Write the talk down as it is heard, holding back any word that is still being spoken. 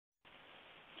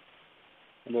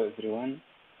Hello everyone,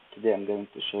 today I'm going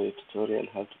to show you a tutorial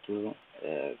how to do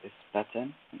this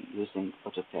pattern using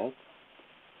AutoCAD.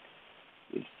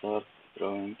 We'll start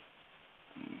drawing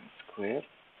square.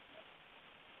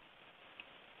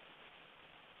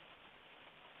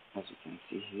 As you can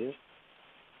see here,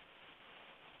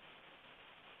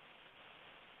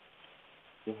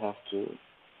 you have to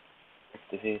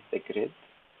activate the grid.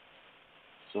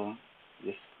 So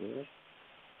this square,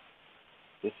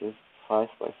 this is 5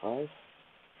 by 5,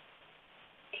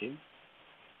 okay.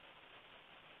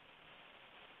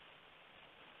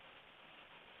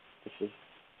 This is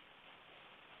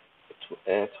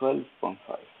 12.5,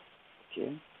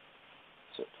 okay.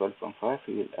 So 12.5,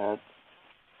 we will add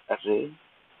array.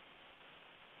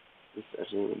 This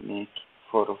array will make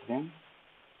 4 of them.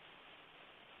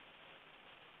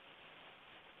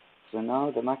 So now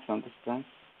the maximum distance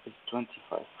is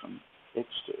 25 from edge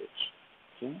to edge.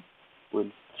 Okay,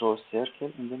 we'll draw a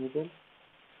circle in the middle.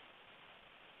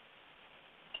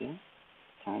 Okay,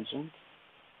 tangent.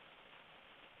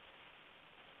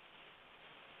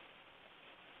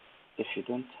 If you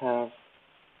don't have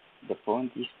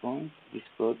these points, this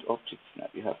go to object snap.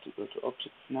 You have to go to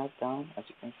object snap down, as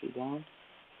you can see down,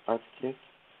 right click,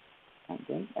 and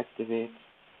then activate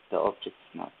the object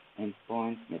snap.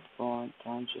 Endpoint, midpoint,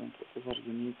 tangent, whatever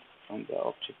you need from the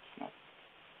object snap.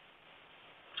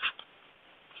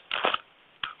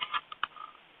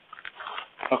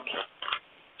 Okay,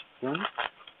 then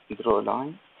draw a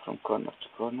line from corner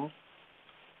to corner.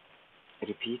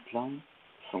 Repeat line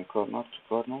from corner to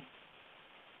corner.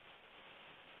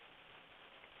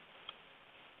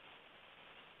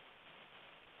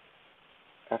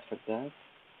 After that,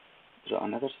 draw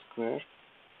another square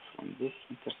from this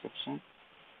intersection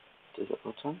to the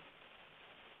bottom.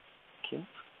 Okay.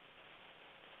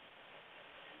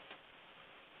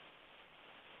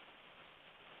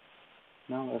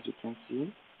 Now, as you can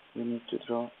see, we need to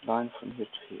draw a line from here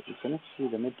to here. You cannot see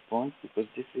the midpoint because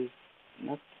this is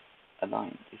not a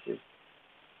line. This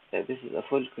is a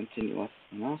full continuous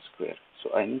square.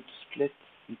 So I need to split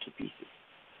into pieces.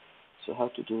 So how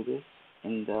to do this?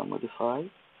 In the modify,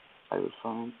 I will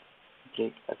find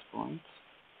break at points.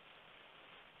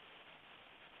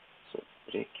 So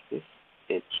break this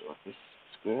edge or this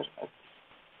square at this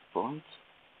point.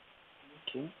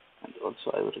 Okay, and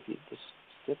also I will repeat this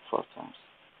step 4 times.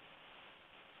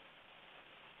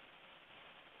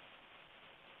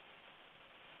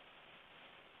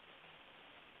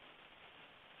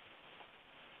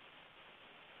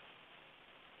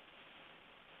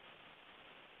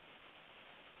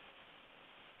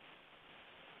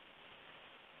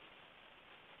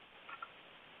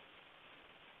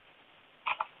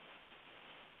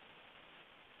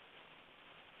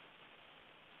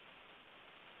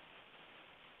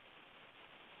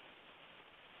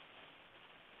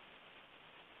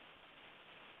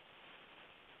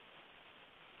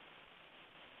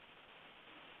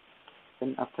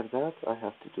 Then after that, I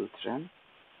have to do trim.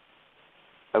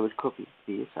 I will copy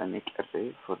these. I make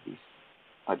array for these.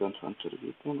 I don't want to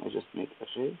repeat them. I just make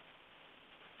array,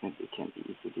 and it can be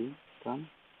easily done.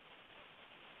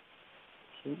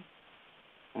 Okay.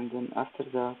 And then after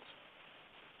that,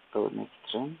 I will make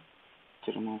trim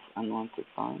to remove unwanted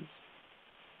lines.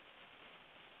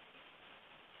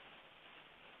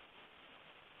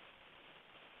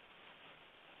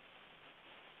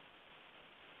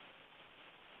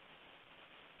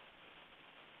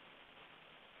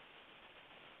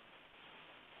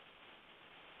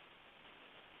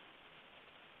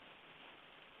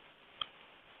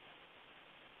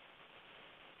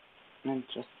 And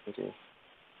just erase.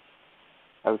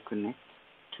 I will connect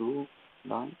 2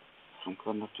 lines from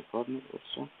corner to corner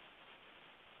also.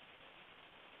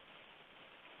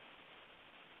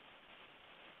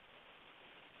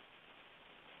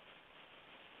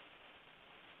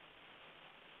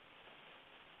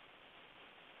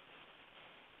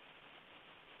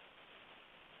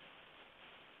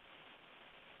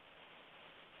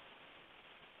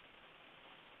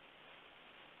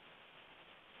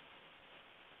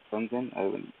 And then I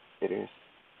will erase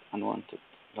unwanted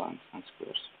lines and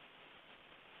squares.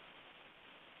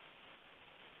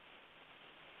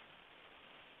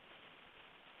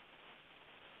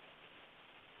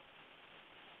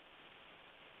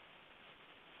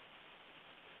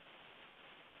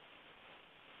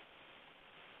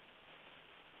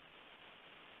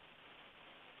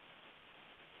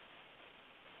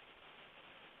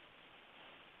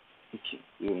 Okay,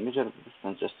 we will measure the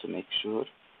distance just to make sure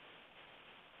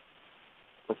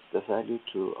what's the value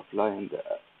to apply in the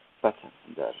pattern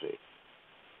in the array.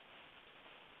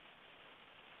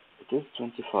 It is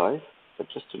 25, but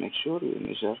just to make sure, we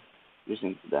measure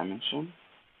using the dimension.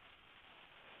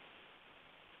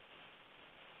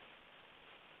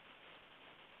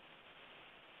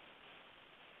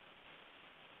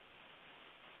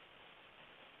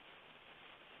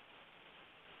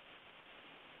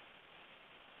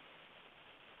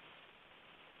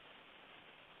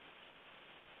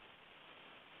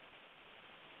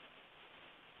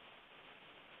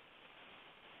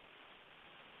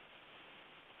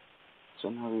 So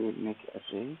now we will make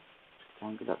array,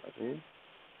 rectangular array.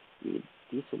 We will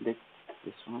deselect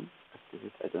this one,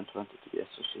 activate, I don't want it to be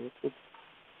associated,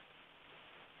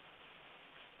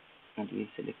 and we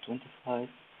select 25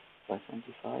 by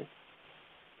 25,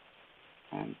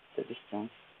 and the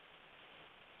distance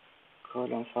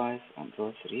column 5 and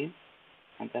row 3,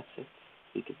 and that's it.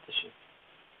 We get the shape.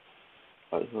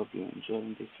 I hope you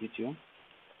enjoyed this video,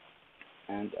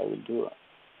 and I will do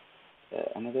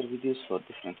another videos for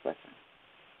different patterns.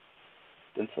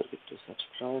 Don't forget to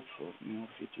subscribe for more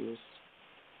videos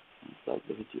and like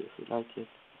the video if you like it.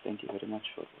 Thank you very much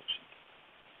for watching.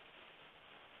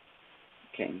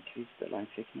 Okay, increase the line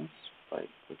thickness by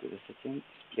go to the settings,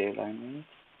 display line weight,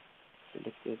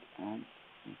 select it and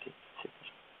make it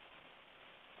thicker.